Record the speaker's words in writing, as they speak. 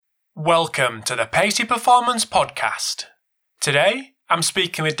Welcome to the Pacey Performance Podcast. Today, I'm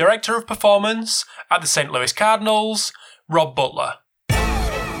speaking with Director of Performance at the St. Louis Cardinals, Rob Butler.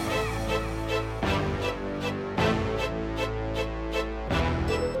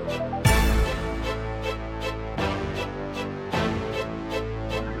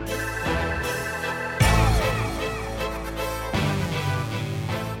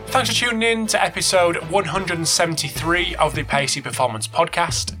 Thanks for tuning in to episode 173 of the Pacey Performance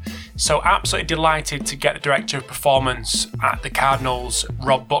Podcast. So absolutely delighted to get the Director of Performance at the Cardinals,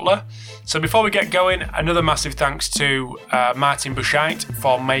 Rob Butler. So before we get going, another massive thanks to Martin Bushite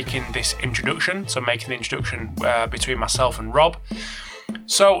for making this introduction. So making the introduction between myself and Rob.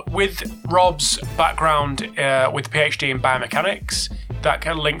 So with Rob's background with PhD in biomechanics, that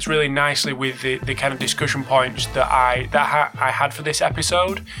kind of links really nicely with the kind of discussion points that I had for this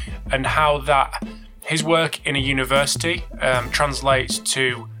episode, and how that his work in a university translates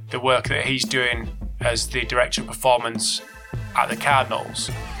to the work that he's doing as the Director of Performance at the Cardinals.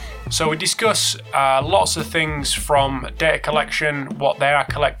 So we discuss lots of things from data collection, what they are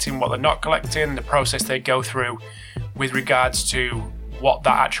collecting, what they're not collecting, the process they go through with regards to what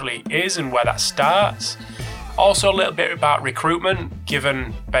that actually is and where that starts. Also a little bit about recruitment,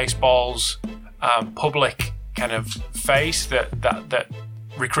 given baseball's public kind of face, that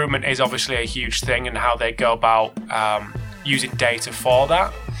recruitment is obviously a huge thing, and how they go about using data for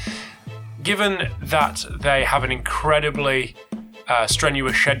that. Given that they have an incredibly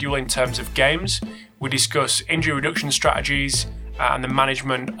strenuous schedule in terms of games, we discuss injury reduction strategies and the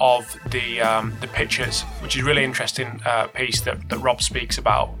management of the pitchers, which is a really interesting piece that Rob speaks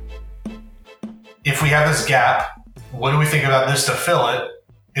about. If we have this gap, what do we think about this to fill it?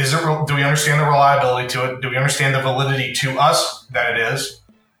 Do we understand the reliability to it? Do we understand the validity to us that it is?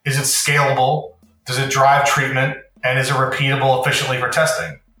 Is it scalable? Does it drive treatment? And is it repeatable efficiently for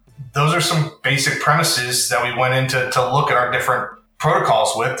testing? Those are some basic premises that we went into to look at our different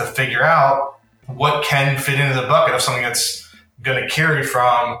protocols with, to figure out what can fit into the bucket of something that's going to carry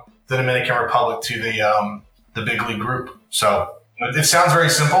from the Dominican Republic to the big league group. So it sounds very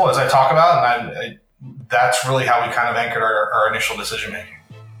simple as I talk about, and that's really how we kind of anchored our initial decision making.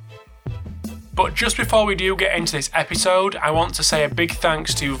 But just before we do get into this episode, I want to say a big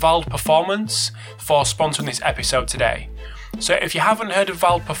thanks to Vald Performance for sponsoring this episode today. So if you haven't heard of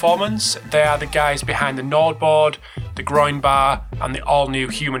Vald Performance, they are the guys behind the Nordboard, the Groin Bar, and the all-new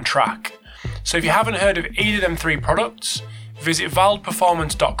Human Track. So if you haven't heard of either of them three products, visit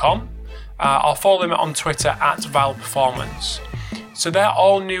valdperformance.com or follow them on Twitter at valdperformance. So their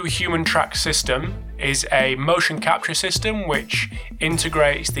all-new Human Track system is a motion capture system which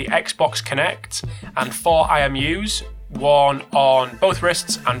integrates the Xbox Kinect and 4 IMUs worn on both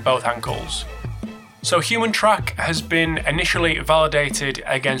wrists and both ankles. So Human Track has been initially validated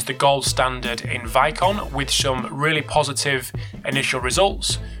against the gold standard in Vicon with some really positive initial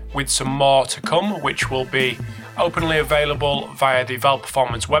results, with some more to come, which will be openly available via the Vald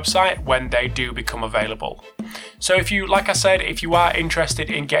Performance website when they do become available. So if you are interested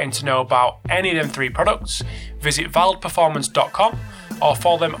in getting to know about any of them three products, visit valdperformance.com or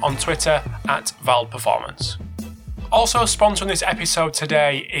follow them on Twitter at valdperformance. Also sponsoring this episode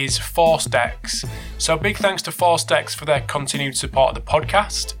today is ForceDecks. So big thanks to ForceDecks for their continued support of the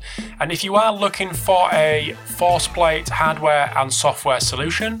podcast. And if you are looking for a ForcePlate hardware and software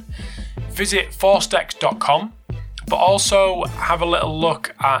solution, visit forcedecks.com. But also have a little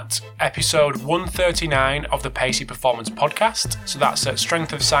look at episode 139 of the Pacey Performance Podcast. So that's at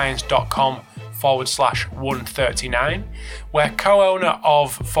strengthofscience.com/139, where co-owner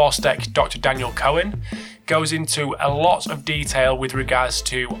of ForceDecks, Dr. Daniel Cohen, goes into a lot of detail with regards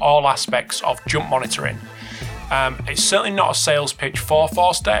to all aspects of jump monitoring. It's certainly not a sales pitch for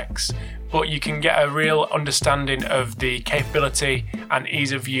ForceDecks, but you can get a real understanding of the capability and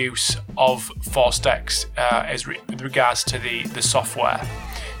ease of use of ForceDecks with regards to the software.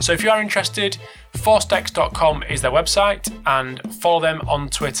 So if you are interested, forcedecks.com is their website, and follow them on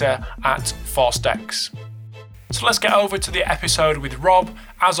Twitter at ForceDecks. So let's get over to the episode with Rob.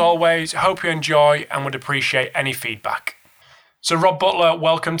 As always, hope you enjoy and would appreciate any feedback. So Rob Butler,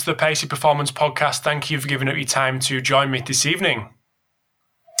 welcome to the Pacey Performance Podcast. Thank you for giving up your time to join me this evening.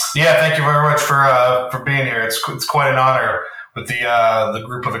 Yeah, thank you very much for being here. It's quite an honor with the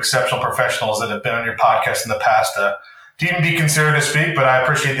group of exceptional professionals that have been on your podcast in the past to even be considered to speak. But I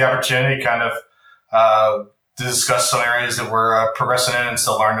appreciate the opportunity kind of to discuss some areas that we're progressing in and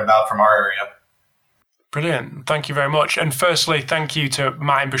still learning about from our area. Brilliant. Thank you very much. And firstly, thank you to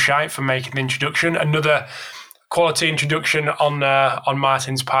Martin Bushite for making the introduction. Another quality introduction on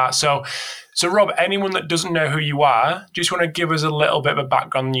Martin's part. So So, Rob, anyone that doesn't know who you are, just want to give us a little bit of a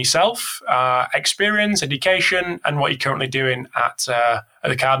background on yourself, experience, education, and what you're currently doing at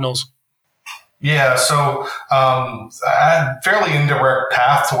the Cardinals. Yeah, so I had a fairly indirect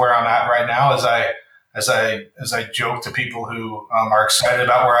path to where I'm at right now. As I joke to people who are excited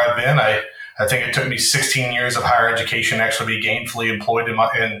about where I've been, I think it took me 16 years of higher education to actually be gainfully employed in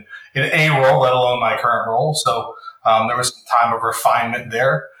a role, let alone my current role. So there was some time of refinement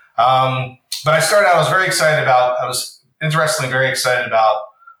there. But I started out, I was interestingly very excited about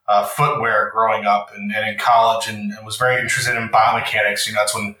footwear growing up and in college, and was very interested in biomechanics.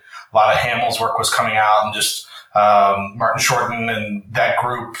 That's when a lot of Hamill's work was coming out, and just Martin Shorten and that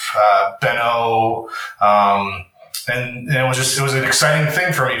group, Benno, and it was an exciting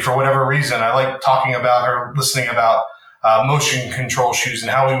thing for me for whatever reason. I like talking about or listening about motion control shoes and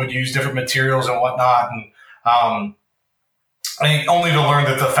how we would use different materials and whatnot. And only to learn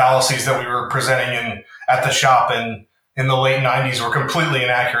that the fallacies that we were presenting at the shop in the late 90s were completely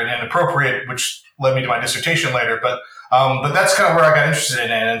inaccurate and inappropriate, which led me to my dissertation later. But that's kind of where I got interested in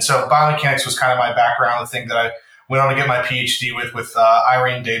it. And so biomechanics was kind of my background, the thing that I went on to get my PhD with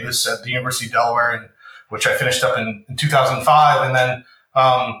Irene Davis at the University of Delaware, which I finished up in 2005. And then,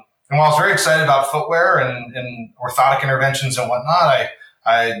 and while I was very excited about footwear and orthotic interventions and whatnot,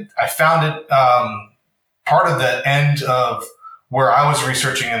 I found it part of the end of where I was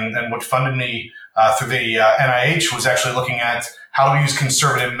researching and what funded me through the NIH was actually looking at how do we use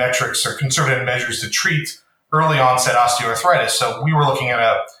conservative metrics or conservative measures to treat early onset osteoarthritis. So we were looking at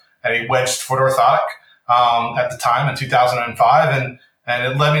a wedged foot orthotic at the time in 2005, and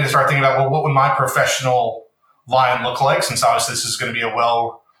it led me to start thinking about, well, what would my professional line look like, since obviously this is going to be a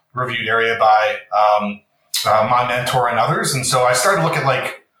well-reviewed area by my mentor and others. And so I started looking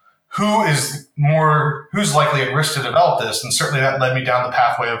at who's likely at risk to develop this. And certainly that led me down the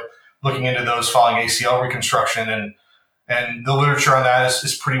pathway of looking into those following ACL reconstruction. And the literature on that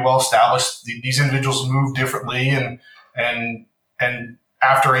is pretty well established. These individuals move differently, and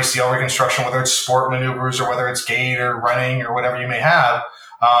after ACL reconstruction, whether it's sport maneuvers or whether it's gait or running or whatever you may have,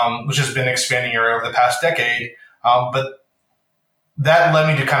 which has been an expanding area over the past decade. But that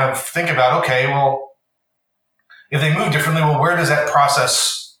led me to kind of think about, okay, well, if they move differently, well, where does that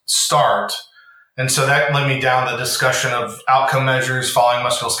process start? And so that led me down the discussion of outcome measures following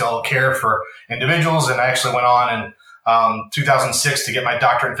musculoskeletal care for individuals. And I actually went on in 2006 to get my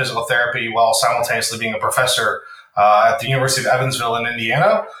doctorate in physical therapy while simultaneously being a professor at the University of Evansville in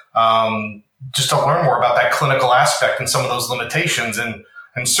Indiana, just to learn more about that clinical aspect and some of those limitations. And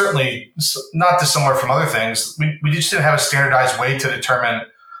certainly not dissimilar from other things, we just didn't have a standardized way to determine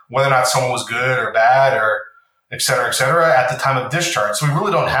whether or not someone was good or bad or et cetera, at the time of discharge. So we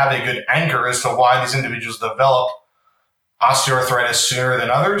really don't have a good anchor as to why these individuals develop osteoarthritis sooner than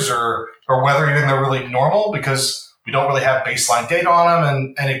others, or whether even they're really normal, because we don't really have baseline data on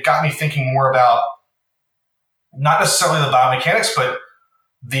them. And it got me thinking more about not necessarily the biomechanics, but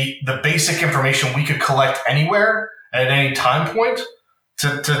the basic information we could collect anywhere and at any time point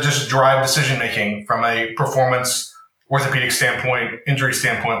to just drive decision making from a performance, orthopedic standpoint, injury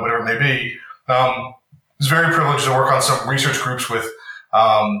standpoint, whatever it may be. I was very privileged to work on some research groups with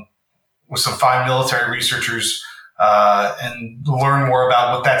some fine military researchers and learn more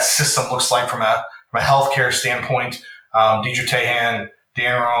about what that system looks like from a healthcare standpoint. Deidre Tahan,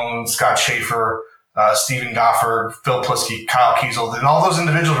 Dan Roan, Scott Schaefer, Stephen Goffard, Phil Plisky, Kyle Kiesel, and all those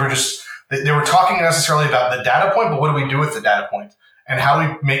individuals were they were talking necessarily about the data point, but what do we do with the data point? And how do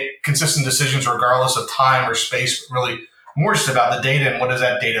we make consistent decisions regardless of time or space, but really more just about the data and what does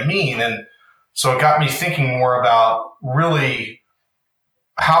that data mean? And so it got me thinking more about really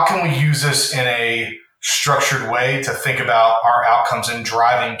how can we use this in a structured way to think about our outcomes in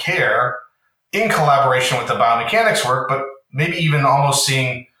driving care in collaboration with the biomechanics work, but maybe even almost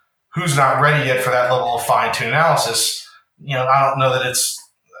seeing who's not ready yet for that level of fine-tune analysis. I don't know that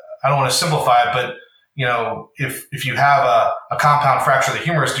I don't want to simplify it, but if you have a compound fracture of the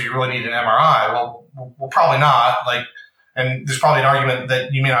humerus, do you really need an MRI? Well, probably not. And there's probably an argument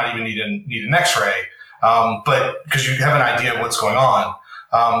that you may not even need an X-ray, but because you have an idea of what's going on.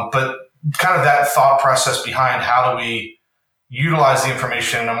 But kind of that thought process behind how do we utilize the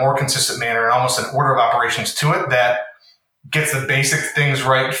information in a more consistent manner and almost an order of operations to it that gets the basic things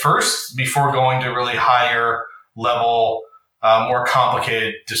right first before going to really higher level, more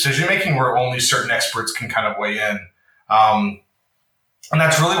complicated decision making where only certain experts can kind of weigh in. And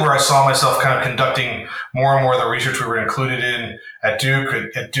that's really where I saw myself kind of conducting more and more of the research we were included in at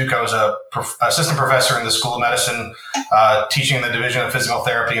Duke. At Duke, I was a assistant professor in the School of Medicine, teaching in the Division of Physical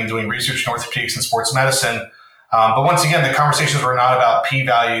Therapy and doing research in orthopedics and sports medicine. But once again, the conversations were not about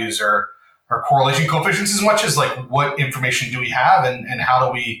p-values or correlation coefficients as much as like what information do we have and how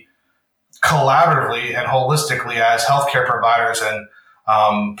do we collaboratively and holistically as healthcare providers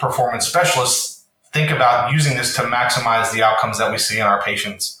and performance specialists think about using this to maximize the outcomes that we see in our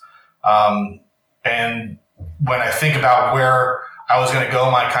patients. And when I think about where I was going to go,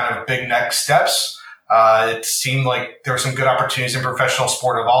 my kind of big next steps, it seemed like there were some good opportunities in professional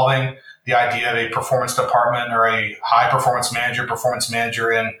sport evolving. The idea of a performance department or a high performance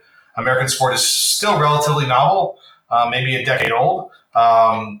manager in American sport is still relatively novel, maybe a decade old.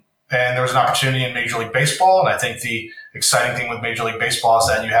 And there was an opportunity in Major League Baseball. And I think the exciting thing with Major League Baseball is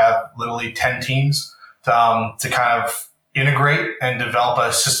that you have literally 10 teams to kind of integrate and develop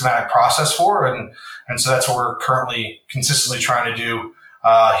a systematic process for. And so that's what we're currently consistently trying to do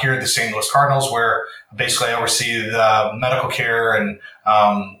here at the St. Louis Cardinals, where basically I oversee the medical care and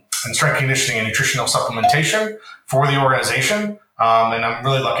strength conditioning and nutritional supplementation for the organization. And I'm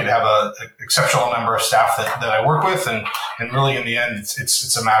really lucky to have an exceptional member of staff that I work with. And really in the end,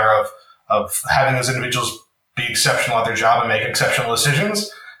 it's a matter of having those individuals be exceptional at their job and make exceptional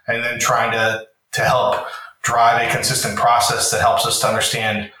decisions, and then trying to help drive a consistent process that helps us to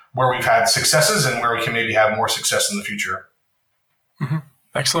understand where we've had successes and where we can maybe have more success in the future. Mm-hmm.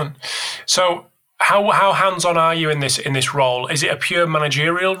 Excellent. So how hands-on are you in this role? Is it a pure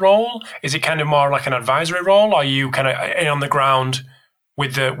managerial role? Is it kind of more like an advisory role? Or are you kind of on the ground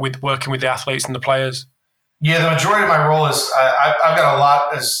with working with the athletes and the players? Yeah, the majority of my role is I've got a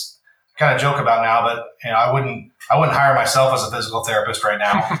lot, as I kind of joke about now, but I wouldn't hire myself as a physical therapist right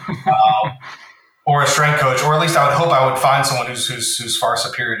now, or a strength coach, or at least I would hope I would find someone who's far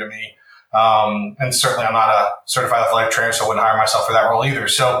superior to me. And certainly I'm not a certified athletic trainer, so I wouldn't hire myself for that role either.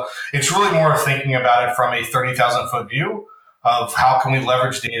 So it's really more of thinking about it from a 30,000 foot view of how can we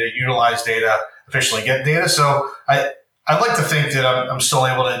leverage data, utilize data, efficiently get data. So I'd like to think that I'm still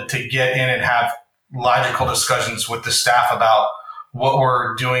able to get in and have logical discussions with the staff about what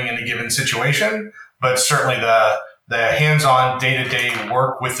we're doing in a given situation. But certainly the hands-on day-to-day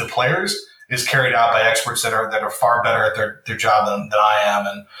work with the players is carried out by experts that are far better at their job than I am.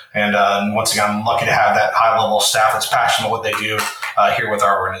 And once again, I'm lucky to have that high level staff that's passionate about what they do here with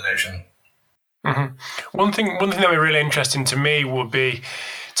our organization. Mm-hmm. One thing that would be really interesting to me would be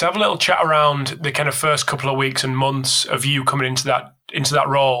to have a little chat around the kind of first couple of weeks and months of you coming into that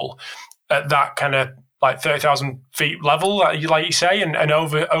role at that kind of like 30,000 feet level, like you say, and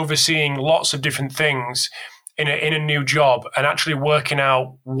overseeing lots of different things in a new job, and actually working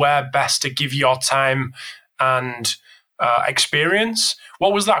out where best to give your time and experience.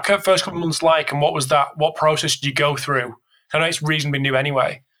 What was that first couple of months like, and what process did you go through? I know it's reasonably new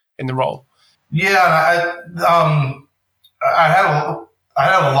anyway in the role. Yeah, I had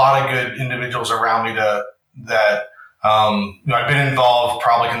a lot of good individuals around me that I've been involved,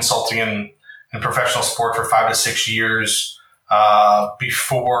 probably consulting in professional sport for 5 to 6 years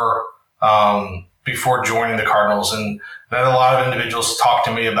before joining the Cardinals. And I had a lot of individuals talk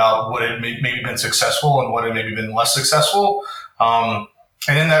to me about what had maybe been successful and what had maybe been less successful. And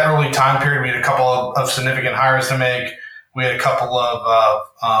in that early time period, we had a couple of significant hires to make. We had a couple of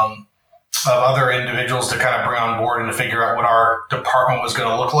other individuals to kind of bring on board and to figure out what our department was going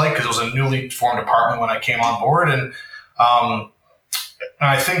to look like, because it was a newly formed department when I came on board. And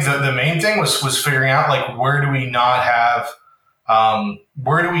I think that the main thing was figuring out, like, where do we not have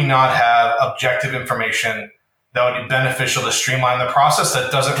objective information that would be beneficial to streamline the process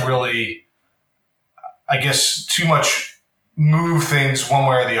that doesn't really, I guess, too much move things one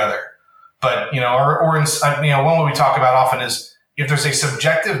way or the other. But, one way we talk about often is if there's a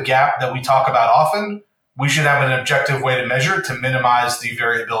subjective gap that we talk about often, we should have an objective way to measure it to minimize the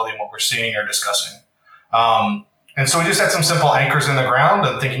variability in what we're seeing or discussing. And so we just had some simple anchors in the ground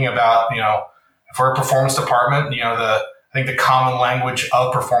and thinking about, if we're a performance department, I think the common language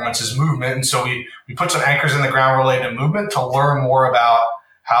of performance is movement. And so we put some anchors in the ground related to movement to learn more about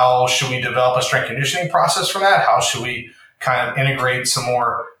how should we develop a strength conditioning process from that? How should we kind of integrate some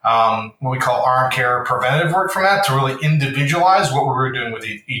more what we call arm care preventative work from that to really individualize what we were doing with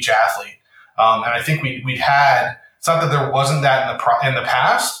each athlete. And I think we had, it's not that there wasn't that in the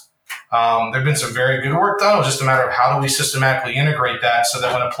past. There've been some very good work done. It was just a matter of how do we systematically integrate that so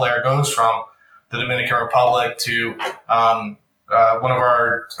that when a player goes from the Dominican Republic to one of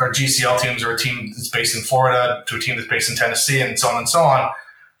our GCL teams, or a team that's based in Florida to a team that's based in Tennessee, and so on and so on,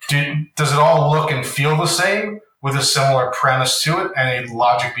 does it all look and feel the same with a similar premise to it and a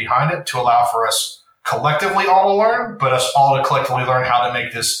logic behind it to allow for us collectively all to learn, but us all to collectively learn how to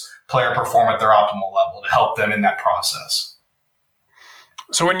make this player perform at their optimal level to help them in that process?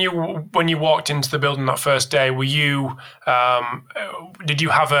 So when you walked into the building that first day, were you did you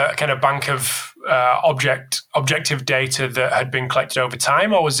have a kind of bank of objective data that had been collected over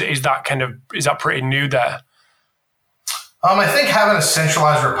time, or is that pretty new there? I think having a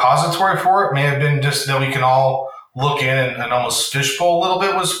centralized repository for it may have been just that we can all look in and almost fishbowl a little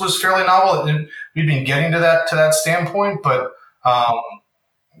bit was fairly novel. And we've been getting to that standpoint, but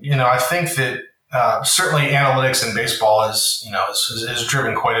I think that certainly analytics in baseball is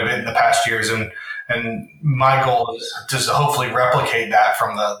driven quite a bit in the past years, and my goal is just to hopefully replicate that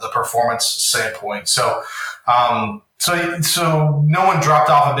from the performance standpoint. So no one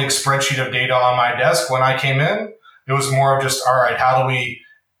dropped off a big spreadsheet of data on my desk when I came in. It was more of just, all right, how do we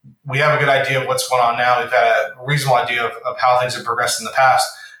have a good idea of what's going on now. We've got a reasonable idea of how things have progressed in the past.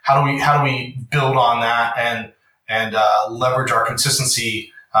 How do we build on that and leverage our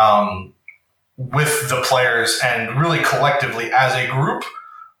consistency with the players and really collectively as a group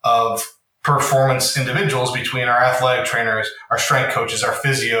of performance individuals between our athletic trainers, our strength coaches, our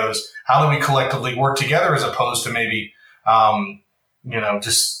physios? How do we collectively work together as opposed to maybe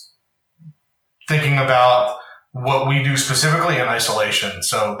just thinking about what we do specifically in isolation?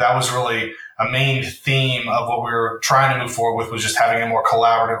 So that was really a main theme of what we were trying to move forward with, was just having a more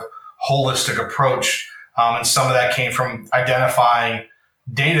collaborative, holistic approach. And some of that came from identifying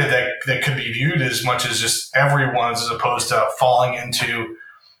data that could be viewed as much as just everyone's, as opposed to falling into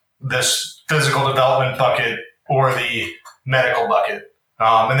this physical development bucket or the medical bucket.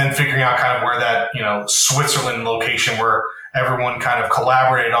 And then figuring out kind of where that, Switzerland location where everyone kind of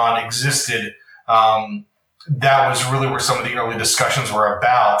collaborated on existed. That was really where some of the early discussions were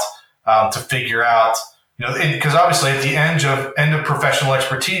about, to figure out, because obviously at the end of professional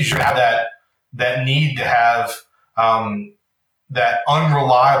expertise, you have that need to have that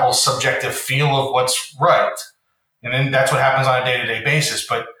unreliable subjective feel of what's right. And then that's what happens on a day-to-day basis.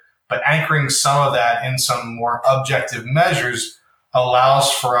 But anchoring some of that in some more objective measures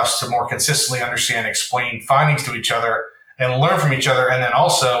allows for us to more consistently understand, explain findings to each other and learn from each other. And then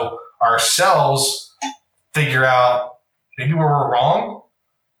also ourselves figure out maybe where we're wrong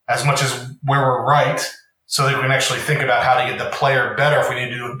as much as where we're right, so that we can actually think about how to get the player better if we need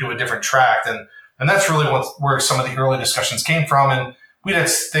to do a different track. And that's really where some of the early discussions came from. And we had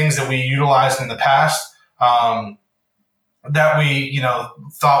things that we utilized in the past that we,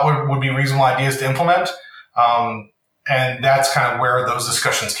 thought would be reasonable ideas to implement. And that's kind of where those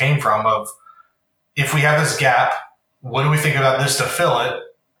discussions came from of, if we have this gap, what do we think about this to fill it?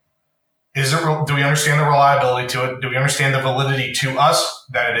 Do we understand the reliability to it? Do we understand the validity to us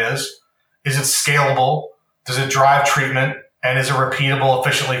that it is? Is it scalable? Does it drive treatment? And is it repeatable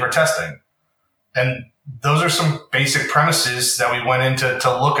efficiently for testing? And those are some basic premises that we went into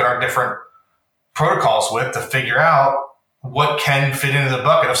to look at our different protocols with, to figure out what can fit into the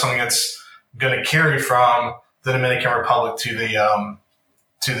bucket of something that's going to carry from the Dominican Republic to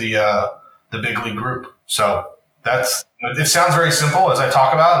the big league group. So it sounds very simple as I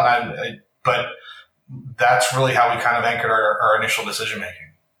talk about, but that's really how we kind of anchored our initial decision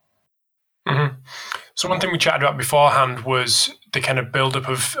making. Mm-hmm. So one thing we chatted about beforehand was the kind of build-up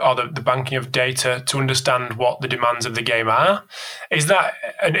of, or the banking of data to understand what the demands of the game are. Is that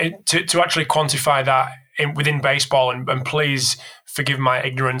to actually quantify that within baseball? And please forgive my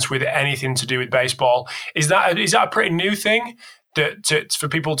ignorance with anything to do with baseball. Is that a pretty new thing for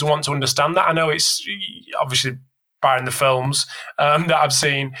people to want to understand that? I know it's obviously, barring the films that I've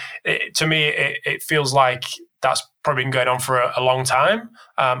seen, to me it feels like that's probably been going on for a long time.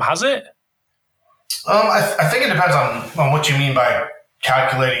 Has it? I think it depends on what you mean by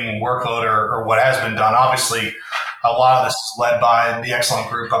calculating workload or what has been done. Obviously, a lot of this is led by the excellent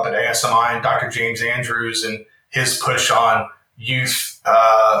group up at ASMI and Dr. James Andrews and his push on youth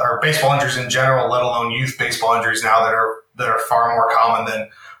or baseball injuries in general, let alone youth baseball injuries now that are far more common than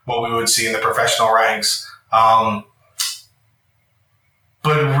what we would see in the professional ranks.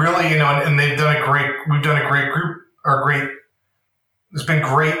 But really, and we've done a great group, there's been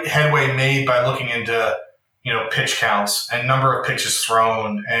great headway made by looking into, pitch counts and number of pitches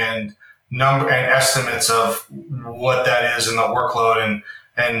thrown and estimates of what that is in the workload.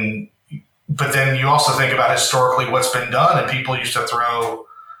 But then you also think about historically what's been done, and people used to throw,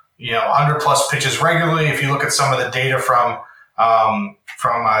 100 plus pitches regularly. If you look at some of the data from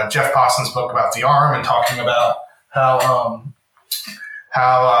Jeff Poston's book about the arm and talking about how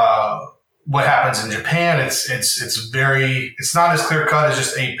what happens in Japan, it's not as clear cut as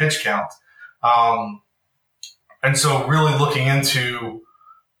just a pitch count. And so really looking into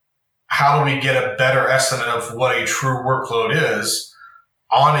how do we get a better estimate of what a true workload is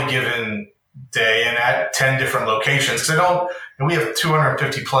on a given day and at 10 different locations. And we have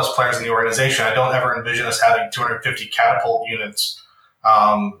 250 plus players in the organization. I don't ever envision us having 250 catapult units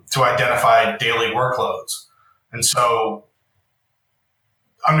to identify daily workloads. And so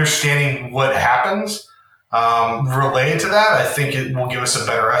understanding what happens related to that, I think it will give us a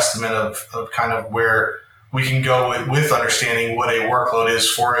better estimate of kind of where we can go with understanding what a workload is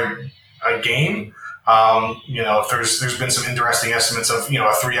for a game. If there's been some interesting estimates of, a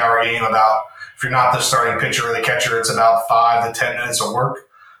 3-hour game about, if you're not the starting pitcher or the catcher, it's about 5 to 10 minutes of work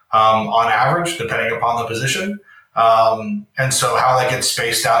on average, depending upon the position. And so how that gets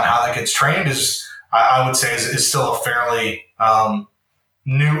spaced out and how that gets trained is, I would say, is still a fairly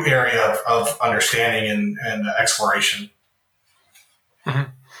new area of understanding and exploration.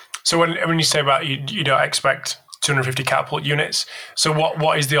 Mm-hmm. So when you say about you don't expect 250 catapult units, so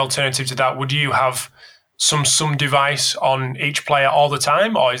what is the alternative to that? Would you have some device on each player all the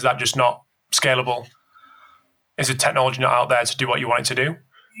time, or is that just not scalable? Is the technology not out there to do what you want it to do?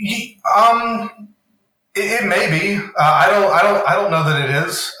 It may be. I don't know that it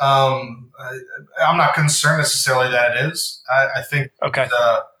is. I'm not concerned necessarily that it is. I think. Okay.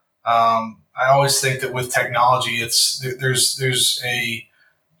 I always think that with technology,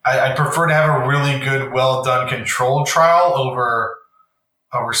 I prefer to have a really good, well done controlled trial over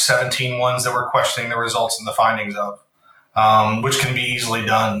 17 ones that we're questioning the results and the findings of, which can be easily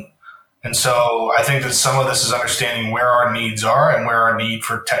done. And so I think that some of this is understanding where our needs are and where our need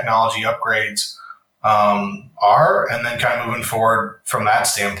for technology upgrades are, and then kind of moving forward from that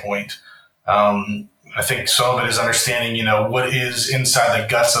standpoint. I think some of it is understanding, what is inside the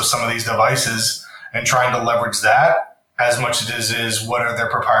guts of some of these devices and trying to leverage that as much as it is what are their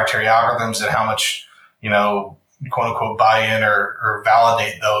proprietary algorithms and how much, quote unquote, buy in or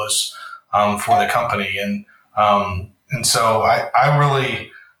validate those for the company. And so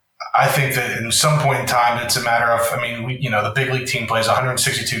I think that in some point in time, it's a matter of, the big league team plays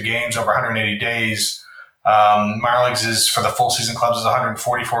 162 games over 180 days. Minor leagues is, for the full season clubs, is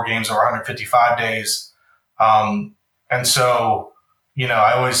 144 games over 155 days. And so,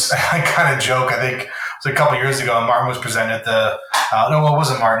 I kind of joke, I think it was a couple of years ago, and Martin was presenting at it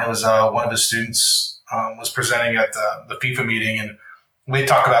wasn't Martin, it was one of his students was presenting at the FIFA meeting, and we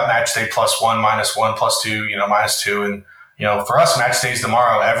talk about match day +1, -1, +2, -2. And, for us, match day is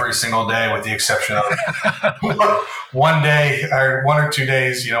tomorrow every single day, with the exception of one day or 1 or 2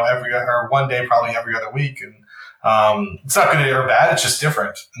 days, one day probably every other week. And it's not good or bad. It's just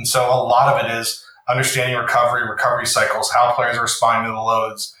different. And so a lot of it is understanding recovery cycles, how players are responding to the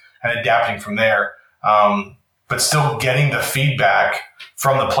loads and adapting from there. But still getting the feedback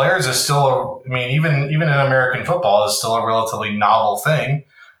from the players is still, even in American football, is still a relatively novel thing.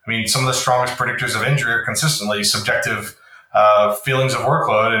 Some of the strongest predictors of injury are consistently subjective feelings of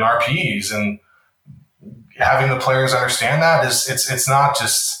workload and RPEs, and having the players understand that it's not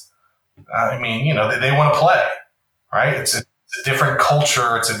just, they want to play, right? It's a different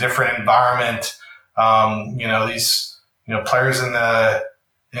culture. It's a different environment. These, players in the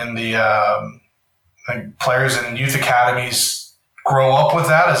players in youth academies grow up with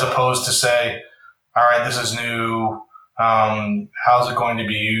that, as opposed to say, all right, this is new. How's it going to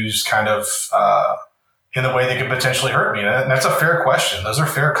be used kind of, in the way that could potentially hurt me? And that's a fair question. Those are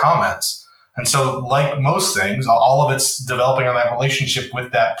fair comments. And so, like most things, all of it's developing on that relationship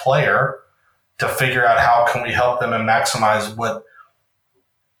with that player to figure out how can we help them and maximize what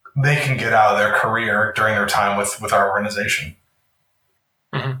they can get out of their career during their time with our organization.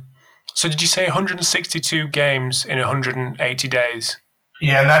 Mm-hmm. So did you say 162 games in 180 days?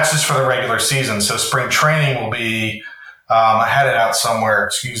 Yeah, and that's just for the regular season. So spring training will be, I had it out somewhere,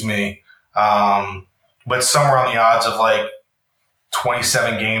 but somewhere on the odds of like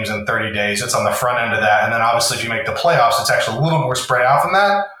 27 games in 30 days. It's on the front end of that. And then obviously if you make the playoffs, it's actually a little more spread out than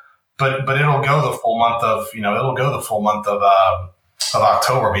that, but it'll go the full month of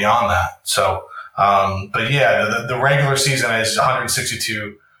October beyond that. So, but yeah, the regular season is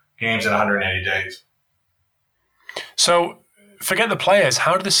 162 games in 180 days. So forget the players.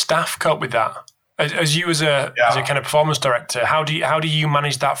 How do the staff cope with that? As you as a kind of performance director, how do you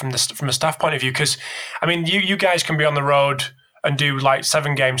manage that from a staff point of view? Because you guys can be on the road and do like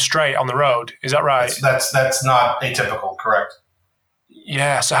 7 games straight on the road. Is that right? That's not atypical, correct?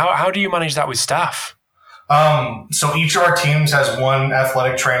 Yeah. So how do you manage that with staff? So each of our teams has one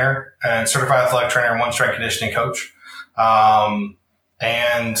athletic trainer and certified athletic trainer and one strength conditioning coach.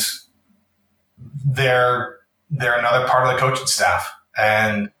 And they're another part of the coaching staff.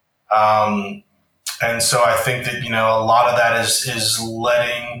 And so I think that, a lot of that is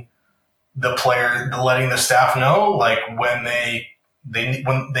letting the staff know, like when they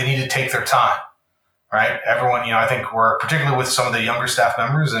when they need to take their time, right? Everyone, I think we're particularly with some of the younger staff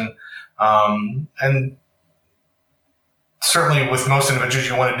members and certainly with most individuals,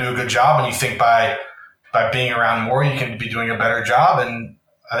 you want to do a good job, and you think by being around more, you can be doing a better job. And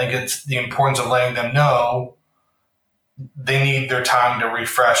I think it's the importance of letting them know they need their time to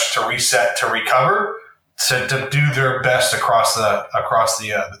refresh, to reset, to recover, to do their best across the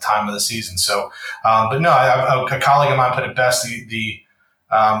time of the season. So, but no, a colleague of mine put it best. The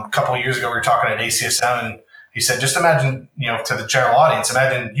couple of years ago, we were talking at ACSM, and he said, just imagine, to the general audience,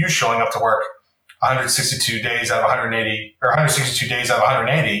 imagine you showing up to work 162 days out of 180, or 162 days out of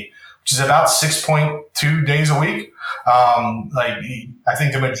 180, which is about 6.2 days a week. I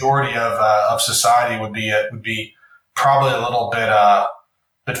think the majority of society would be probably a little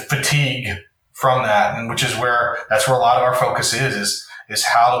bit fatigue from that, and that's where a lot of our focus is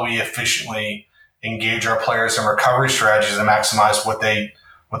how do we efficiently engage our players in recovery strategies and maximize what they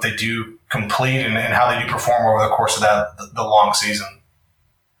do complete and how they do perform over the course of the long season.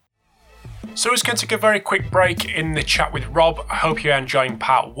 So we're going to take a very quick break in the chat with Rob. I hope you're enjoying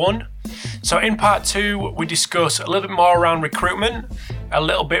part 1. So in part 2, we discuss a little bit more around recruitment, a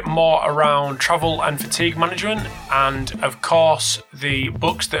little bit more around travel and fatigue management, and of course the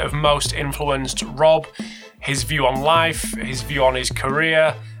books that have most influenced Rob, his view on life, his view on his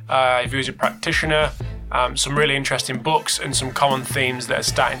career, his view as a practitioner, some really interesting books and some common themes that are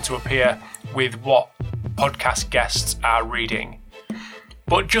starting to appear with what podcast guests are reading.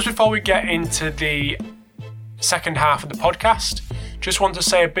 But just before we get into the second half of the podcast, just want to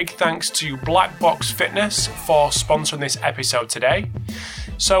say a big thanks to Black Box Fitness for sponsoring this episode today.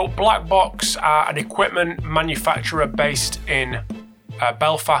 So Black Box are an equipment manufacturer based in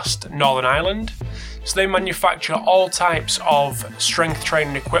Belfast, Northern Ireland. So they manufacture all types of strength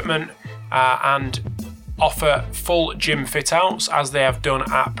training equipment and offer full gym fit outs, as they have done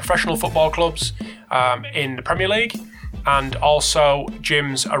at professional football clubs in the Premier League, and also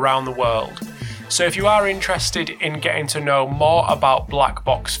gyms around the world. So if you are interested in getting to know more about Black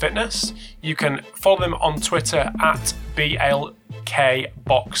Box Fitness, you can follow them on Twitter at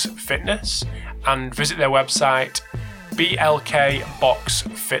BLKBoxFitness and visit their website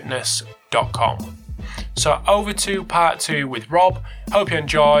blkboxfitness.com. So over to part 2 with Rob. Hope you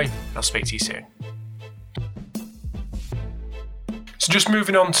enjoy, and I'll speak to you soon. So just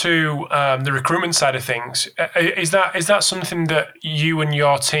moving on to the recruitment side of things, is that something that you and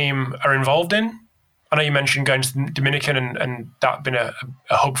your team are involved in? I know you mentioned going to the Dominican and that being a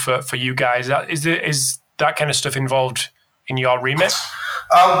hub for you guys. Is that kind of stuff involved in your remit?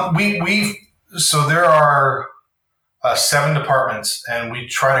 So there are 7 departments, and we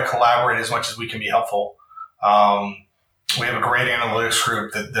try to collaborate as much as we can be helpful. We have a great analytics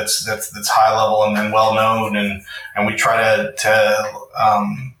group that's high level and well known, and we try to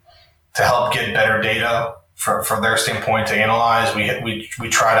help get better data from their standpoint to analyze. We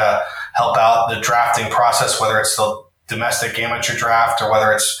try to help out the drafting process, whether it's the domestic amateur draft or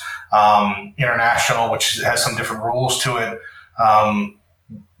whether it's international, which has some different rules to it.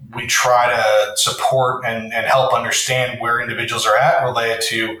 We try to support and help understand where individuals are at related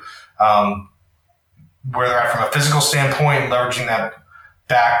to where they're at from a physical standpoint, leveraging that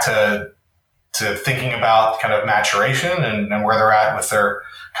back to thinking about kind of maturation and where they're at with their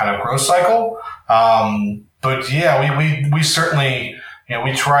kind of growth cycle. But yeah, we certainly,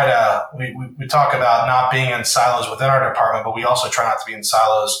 we try to, we talk about not being in silos within our department, but we also try not to be in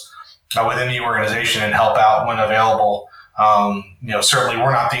silos within the organization and help out when available. Certainly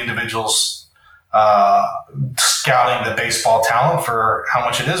we're not the individuals scouting the baseball talent for how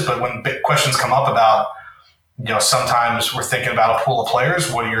much it is, but when questions come up about, sometimes we're thinking about a pool of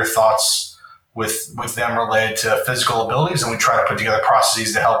players. What are your thoughts with them related to physical abilities? And we try to put together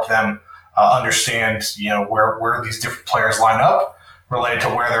processes to help them understand, where these different players line up related to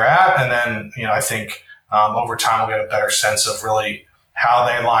where they're at. And then, I think over time we'll get a better sense of really how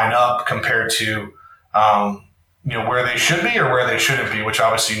they line up compared to, where they should be or where they shouldn't be, which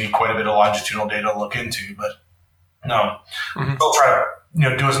obviously you need quite a bit of longitudinal data to look into. But no, we'll try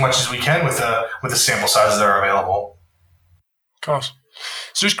to do as much as we can with the sample sizes that are available. Of course.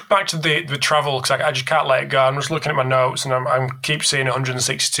 So just back to the travel, because I just can't let it go. I'm just looking at my notes, and I keep seeing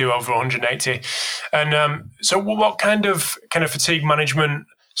 162 over 180. And so what kind of fatigue management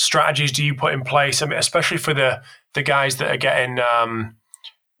strategies do you put in place? I mean, especially for the guys that are getting,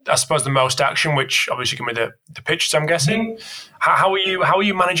 I suppose, the most action, which obviously can be the pitchers, I'm guessing. How are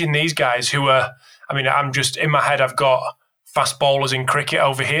you managing these guys who are? I mean, I'm just in my head. I've got fast bowlers in cricket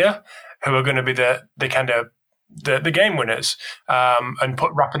over here who are going to be the kind of the game winners and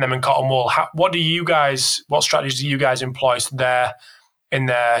wrapping them in cotton wool. What strategies do you guys employ so they're in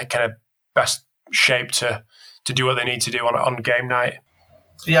their kind of best shape to do what they need to do on game night?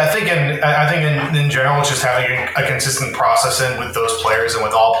 Yeah, I think in general, it's just having a consistent process in with those players and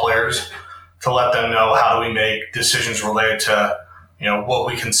with all players to let them know how do we make decisions related to, what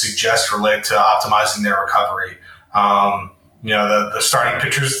we can suggest related to optimizing their recovery. The starting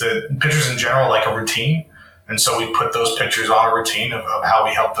pitchers, the pitchers in general like a routine. And so we put those pitchers on a routine of how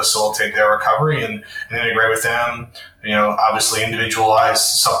we help facilitate their recovery and integrate with them. Obviously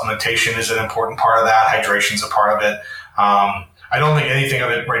individualized supplementation is an important part of that. Hydration is a part of it. I don't think anything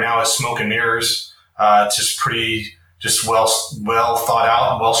of it right now is smoke and mirrors. It's just well thought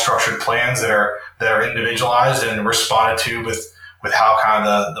out and well structured plans that are individualized and responded to with how kind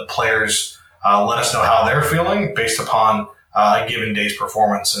of the players let us know how they're feeling based upon a given day's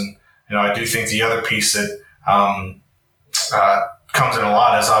performance. And I do think the other piece that comes in a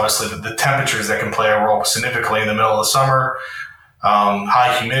lot is obviously the temperatures that can play a role significantly in the middle of the summer.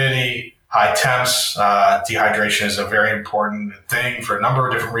 High humidity, high temps, dehydration is a very important thing for a number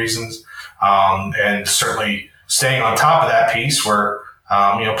of different reasons. And certainly staying on top of that piece where,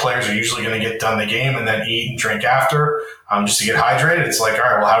 players are usually going to get done the game and then eat and drink after, just to get hydrated. It's like, all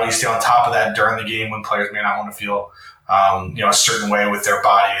right, well, how do you stay on top of that during the game when players may not want to feel, a certain way with their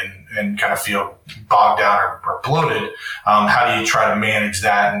body and kind of feel bogged down or bloated? How do you try to manage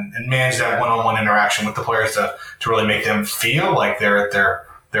that and manage that one-on-one interaction with the players to really make them feel like they're at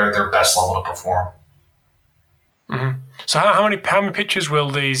their best level to perform? Mm-hmm. So how many pitches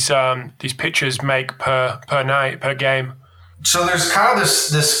will these pitchers make per night, per game? So there's kind of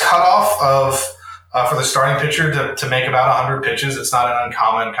this cutoff of for the starting pitcher to make about 100 pitches. It's not an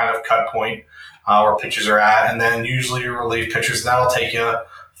uncommon kind of cut point where pitchers are at, and then usually your relief pitchers, that'll take you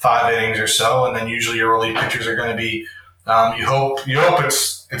 5 innings or so, and then usually your relief pitchers are going to be you hope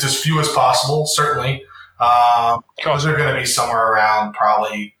it's as few as possible, certainly. Those are going to be somewhere around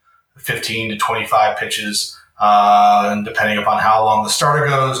probably 15 to 25 pitches, and depending upon how long the starter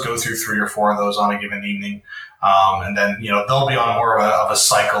goes, go through 3 or 4 of those on a given evening. And then, they'll be on more of a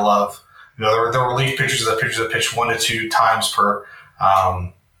cycle of, the relief pitchers are the pitchers that pitch 1 to 2 times per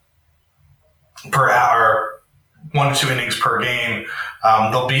hour, 1 to 2 innings per game.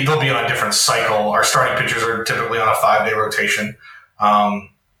 They'll be on a different cycle. Our starting pitchers are typically on a 5-day rotation,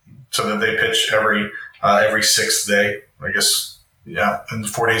 so that they pitch every 6th day, I guess. Yeah. And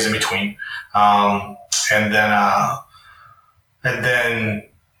 4 days in between. And then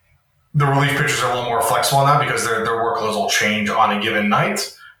the relief pitchers are a little more flexible on that because their workloads will change on a given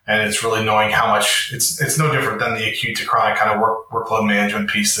night. And it's really knowing how much it's no different than the acute to chronic kind of workload management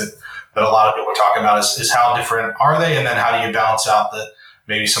piece that a lot of people are talking about is how different are they? And then how do you balance out that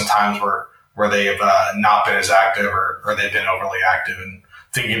maybe some times where they have not been as active or they've been overly active, and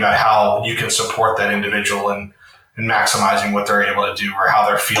thinking about how you can support that individual and maximizing what they're able to do or how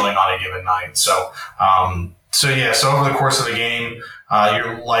they're feeling on a given night. So over the course of the game,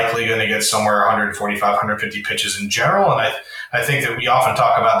 you're likely going to get somewhere 145, 150 pitches in general. And I think that we often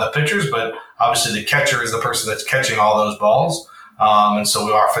talk about the pitchers, but obviously the catcher is the person that's catching all those balls. And so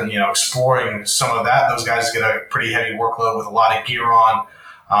we often, exploring some of that. Those guys get a pretty heavy workload with a lot of gear on,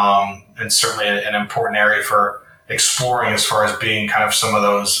 and certainly an important area for exploring as far as being kind of some of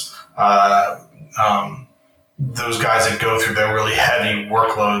those guys that go through their really heavy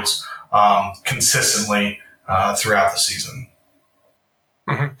workloads consistently throughout the season.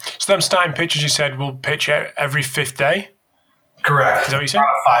 Mm-hmm. So them starting pitchers, you said, will pitch every 5th day? Correct. Is that what you said? On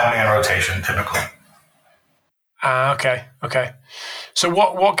a 5-man rotation, typically. Okay. So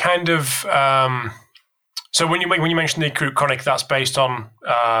what kind of so when you mention the acute chronic, that's based on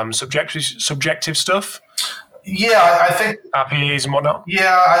subjective stuff? Yeah, I think RPEs and whatnot.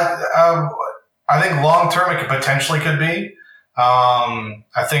 Yeah, I think long term it could be.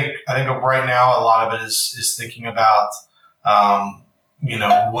 I think right now a lot of it is thinking about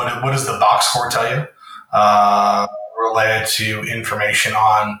what does the box score tell you related to information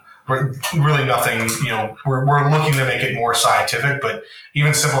on really nothing. We're looking to make it more scientific, but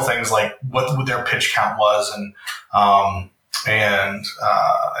even simple things like what their pitch count was and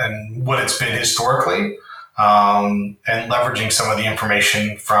what it's been historically, and leveraging some of the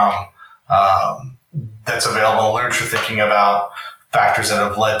information from that's available in literature, thinking about factors that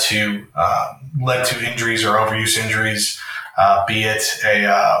have led to injuries or overuse injuries, be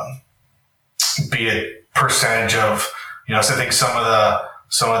it percentage of, so I think some of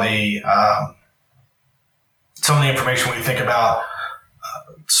the information when you think about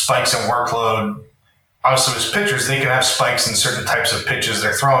spikes in workload, obviously as pitchers, they can have spikes in certain types of pitches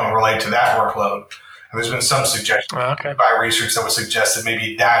they're throwing related to that workload. And there's been some suggestions by research that would suggest that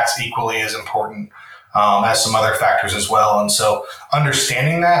maybe that's equally as important as some other factors as well. And so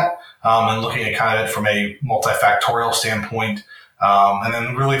understanding that and looking at kind of it from a multifactorial standpoint, and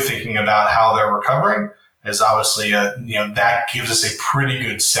then really thinking about how they're recovering is obviously, that gives us a pretty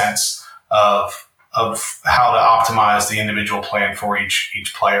good sense of how to optimize the individual plan for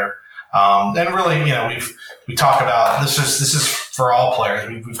each player. And really, we talk about this is for all players.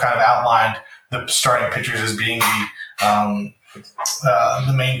 We've kind of outlined the starting pitchers as being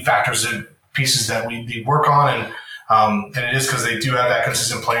the main factors and pieces that we work on, and it is because they do have that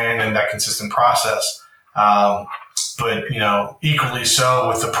consistent plan and that consistent process. But equally so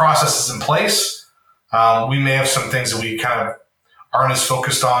with the processes in place, we may have some things that we kind of aren't as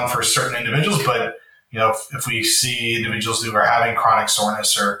focused on for certain individuals, but if we see individuals who are having chronic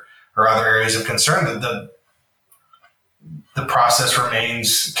soreness or other areas of concern, that the process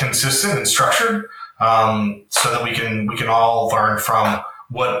remains consistent and structured, so that we can all learn from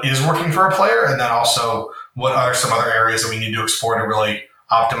what is working for a player, and then also what are some other areas that we need to explore to really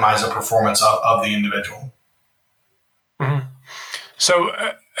optimize the performance of the individual. Mm-hmm. So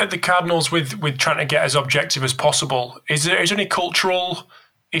at the Cardinals, with trying to get as objective as possible, is there any cultural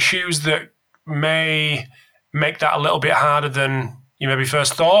issues that may make that a little bit harder than you maybe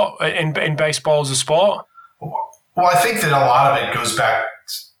first thought in baseball as a sport? Well, I think that a lot of it goes back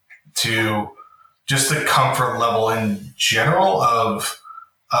to just the comfort level in general of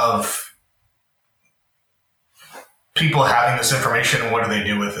people having this information and what do they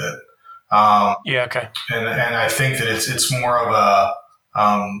do with it. Okay. And I think that it's more of a.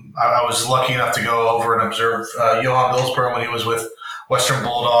 I was lucky enough to go over and observe Johan Bilsberg when he was with Western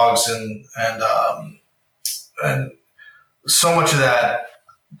Bulldogs, and so much of that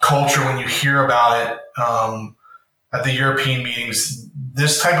culture, when you hear about it at the European meetings,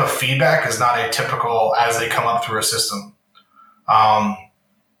 this type of feedback is not atypical as they come up through a system.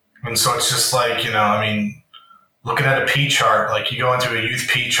 And so it's just like, looking at a P chart, like you go into a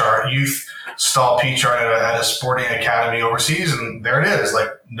youth stall P chart at a sporting academy overseas, and there it is, like,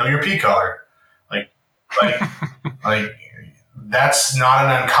 know your P color. Like that's not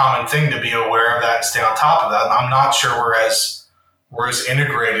an uncommon thing to be aware of that and stay on top of that. I'm not sure we're as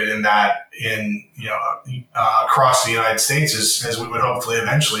integrated in that across the United States as we would hopefully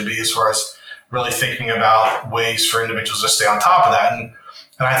eventually be, as far as really thinking about ways for individuals to stay on top of that. And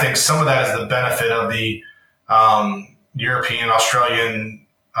I think some of that is the benefit of the European, Australian,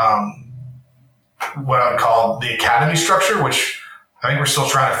 what I would call the academy structure, which I think we're still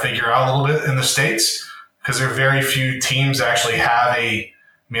trying to figure out a little bit in the States, because there are very few teams that actually have I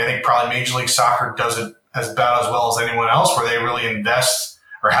think probably Major League Soccer does it as about as well as anyone else, where they really invest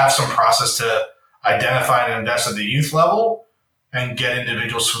or have some process to identify and invest at the youth level and get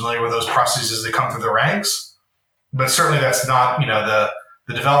individuals familiar with those processes as they come through the ranks. But certainly that's not, the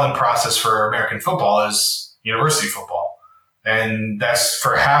development process for American football is university football. And that's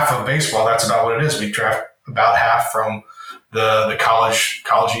for half of baseball. That's about what it is. We draft about half from the college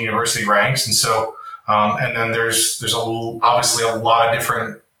and university ranks. And so, and then there's obviously a lot of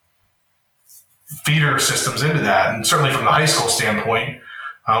different feeder systems into that. And certainly from the high school standpoint,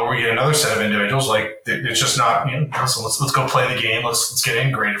 where we get another set of individuals, like it's just not, so let's go play the game. Let's get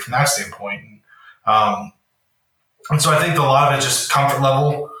integrated from that standpoint. And so I think a lot of it just comfort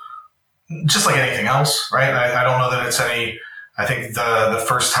level, just like anything else, right? I don't know that it's any. I think the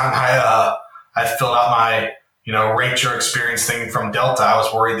first time I filled out my rate your experience thing from Delta, I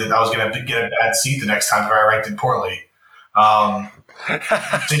was worried that I was going to get a bad seat the next time if I ranked it poorly.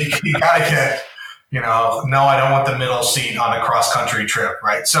 So you gotta get. No, I don't want the middle seat on a cross country trip,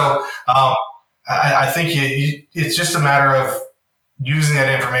 right? So I think it's just a matter of using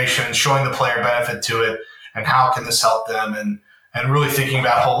that information and showing the player benefit to it, and how can this help them, and really thinking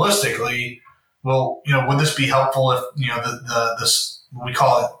about holistically. Well, would this be helpful if we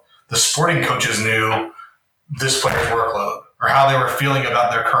call it the sporting coaches knew this player's workload or how they were feeling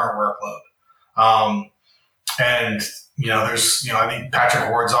about their current workload, and there's I think Patrick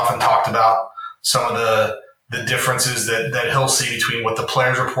Ward's often talked about some of the differences that he'll see between what the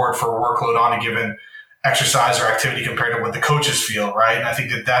players report for workload on a given exercise or activity compared to what the coaches feel, right? And I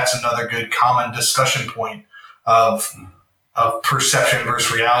think that's another good common discussion point of perception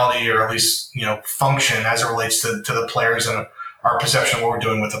versus reality, or at least, function as it relates to the players and our perception of what we're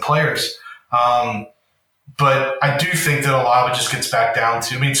doing with the players. But I do think that a lot of it just gets back down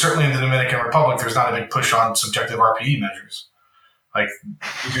to, certainly in the Dominican Republic, there's not a big push on subjective RPE measures. Like,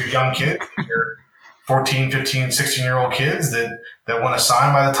 these are young kids, they're 14, 15, 16-year-old kids that want to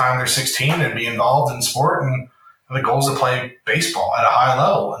sign by the time they're 16 and be involved in sport. And the goal is to play baseball at a high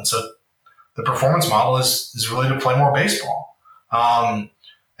level. And so the performance model is really to play more baseball.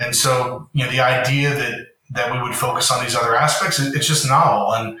 And so, the idea that we would focus on these other aspects, it's just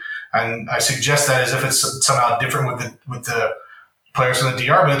novel. And I suggest that as if it's somehow different with the players from the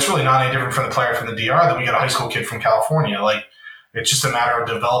DR, but it's really not any different from the player from the DR that we got a high school kid from California. Like, it's just a matter of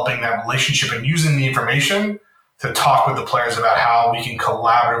developing that relationship and using the information to talk with the players about how we can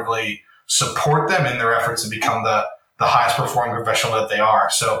collaboratively support them in their efforts to become the highest performing professional that they are.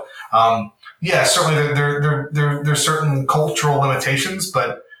 So, certainly there's certain cultural limitations,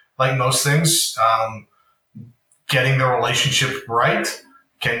 but like most things, getting the relationship right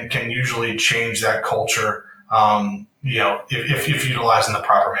can usually change that culture, if utilized in the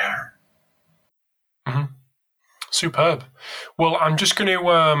proper manner. Mm-hmm. Superb. Well, I'm just going to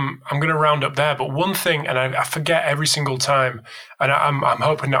round up there. But one thing, and I forget every single time, and I'm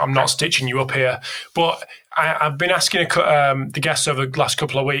hoping that I'm not stitching you up here, but I've been asking the guests over the last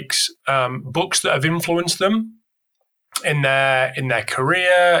couple of weeks books that have influenced them in their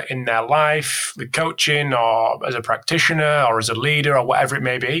career, in their life, with coaching, or as a practitioner, or as a leader, or whatever it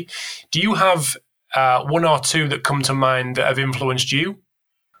may be. Do you have one or two that come to mind that have influenced you?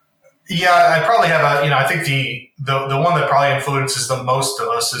 Yeah, I probably have I think the one that probably influences the most of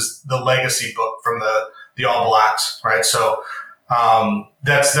us is the Legacy book from the All Blacks, right? So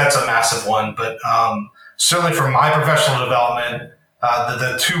that's a massive one. But certainly for my professional development,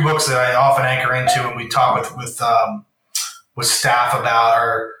 the two books that I often anchor into and we talk with staff about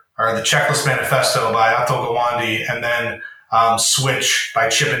are the Checklist Manifesto by Atul Gawande and then Switch by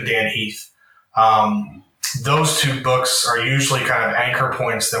Chip and Dan Heath. Those two books are usually kind of anchor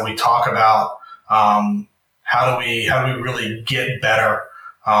points that we talk about. How do we really get better?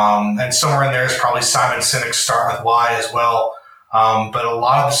 And somewhere in there is probably Simon Sinek's Start With Why as well. But a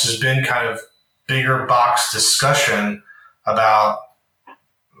lot of this has been kind of bigger box discussion about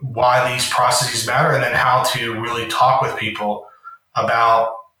why these processes matter and then how to really talk with people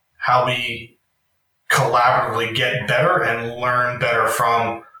about how we collaboratively get better and learn better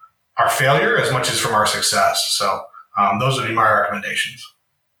from our failure as much as from our success. So those would be my recommendations.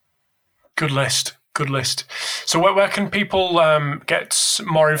 Good list. So where can people get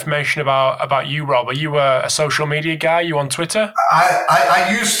more information about you, Rob? Are you a social media guy? You on Twitter?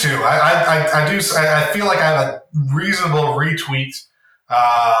 I used to. I do. I feel like I have a reasonable retweet.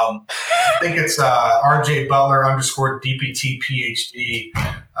 I think it's RJ Butler _DPT PhD.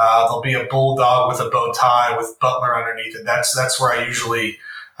 There'll be a bulldog with a bow tie with Butler underneath it. That's where I usually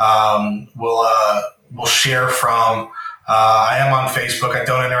will share from. I am on Facebook. I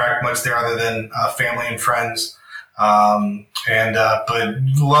don't interact much there other than family and friends. But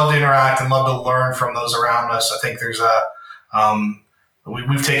love to interact and love to learn from those around us. I think there's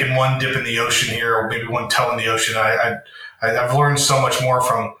we've taken one dip in the ocean here, or maybe one toe in the ocean. I've learned so much more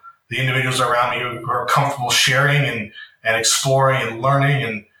from the individuals around me who are comfortable sharing and exploring and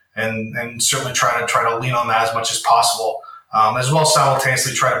learning and certainly trying to lean on that as much as possible. As well,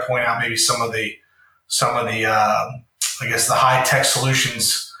 simultaneously try to point out maybe some of the I guess the high tech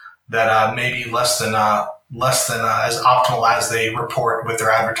solutions that may be less than as optimal as they report with their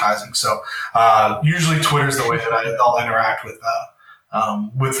advertising. So usually Twitter is the way that I'll interact with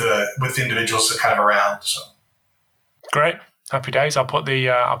individuals that kind of around. So great, happy days. I'll put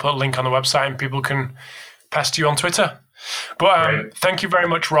a link on the website and people can pest you on Twitter. But thank you very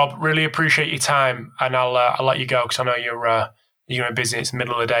much, Rob. Really appreciate your time, and I'll let you go because I know you're going to be busy. It's the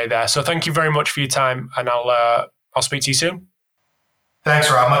middle of the day there. So thank you very much for your time, and I'll speak to you soon.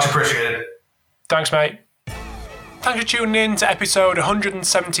 Thanks, Rob. Much appreciated. Thanks, mate. Thanks for tuning in to episode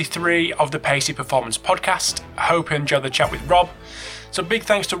 173 of the Pacey Performance Podcast. I hope you enjoyed the chat with Rob. So big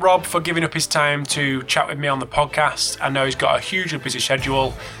thanks to Rob for giving up his time to chat with me on the podcast. I know he's got a hugely busy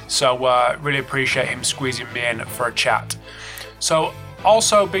schedule, so really appreciate him squeezing me in for a chat. So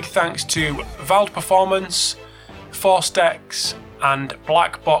also big thanks to Vald Performance, ForceDecks, and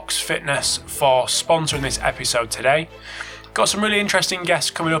Black Box Fitness for sponsoring this episode today. Got some really interesting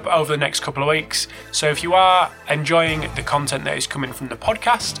guests coming up over the next couple of weeks, so if you are enjoying the content that is coming from the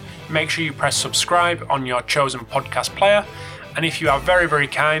podcast, make sure you press subscribe on your chosen podcast player. And if you are very, very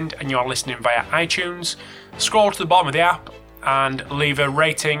kind and you're listening via iTunes, scroll to the bottom of the app and leave a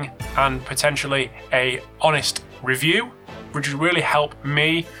rating and potentially a honest review, which would really help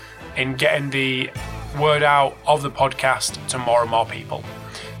me in getting the word out of the podcast to more and more people.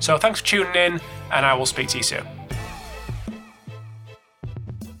 So thanks for tuning in, and I will speak to you soon.